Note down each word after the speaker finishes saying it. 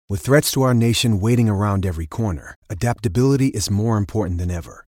With threats to our nation waiting around every corner, adaptability is more important than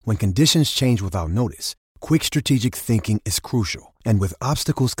ever. When conditions change without notice, quick strategic thinking is crucial. And with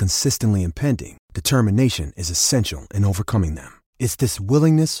obstacles consistently impending, determination is essential in overcoming them. It's this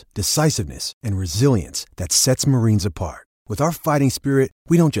willingness, decisiveness, and resilience that sets Marines apart. With our fighting spirit,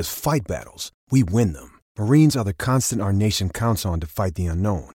 we don't just fight battles, we win them. Marines are the constant our nation counts on to fight the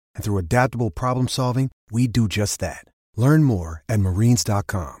unknown. And through adaptable problem solving, we do just that. Learn more at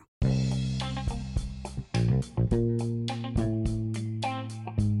marines.com.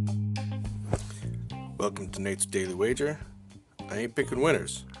 Welcome to Nate's Daily Wager. I ain't picking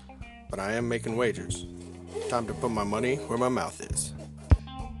winners, but I am making wagers. Time to put my money where my mouth is.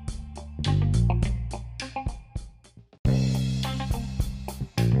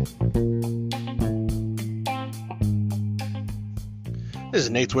 This is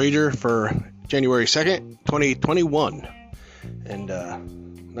Nate's Wager for January 2nd, 2021.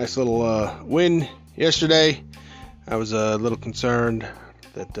 And nice little win yesterday. I was a little concerned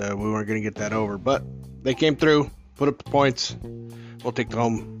that we weren't going to get that over, but they came through, put up the points. We'll take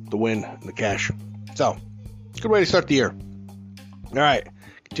home the win and the cash. So, good way to start the year. All right,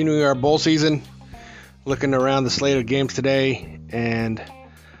 continuing our bowl season, looking around the slate of games today, and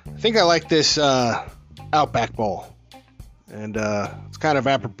I think I like this Outback Bowl. And it's kind of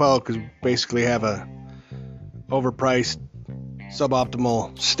apropos because we basically have a overpriced,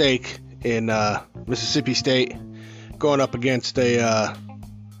 suboptimal steak in Mississippi State going up against a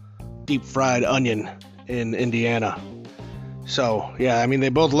deep fried onion in Indiana. So, yeah, I mean, they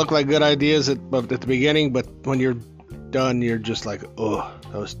both look like good ideas at the beginning, but when you're done, you're just like, ugh,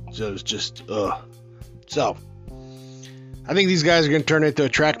 that was just, ugh. So, I think these guys are going to turn it into a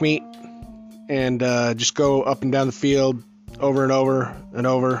track meet and just go up and down the field over and over and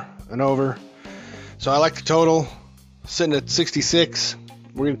over and over. So I like the total, sitting at 66.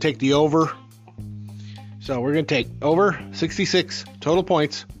 We're going to take the over. So we're going to take over 66 total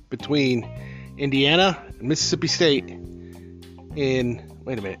points between Indiana and Mississippi State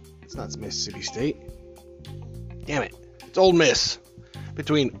wait a minute, it's not Mississippi State. Damn it, it's Ole Miss.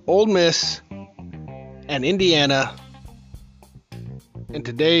 Between Ole Miss and Indiana in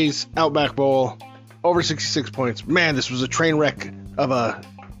today's Outback Bowl, over 66 points. Man, this was a train wreck of a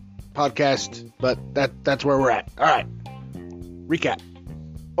podcast, but that's where we're at. All right, recap.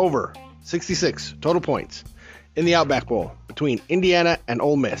 Over 66 total points in the Outback Bowl between Indiana and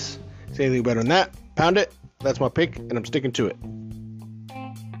Ole Miss. Say anything better than that, pound it. That's my pick, and I'm sticking to it.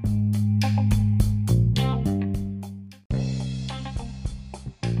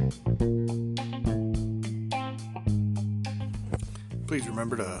 Please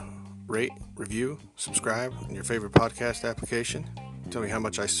remember to rate, review, subscribe in your favorite podcast application. Tell me how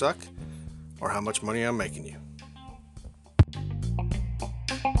much I suck or how much money I'm making you.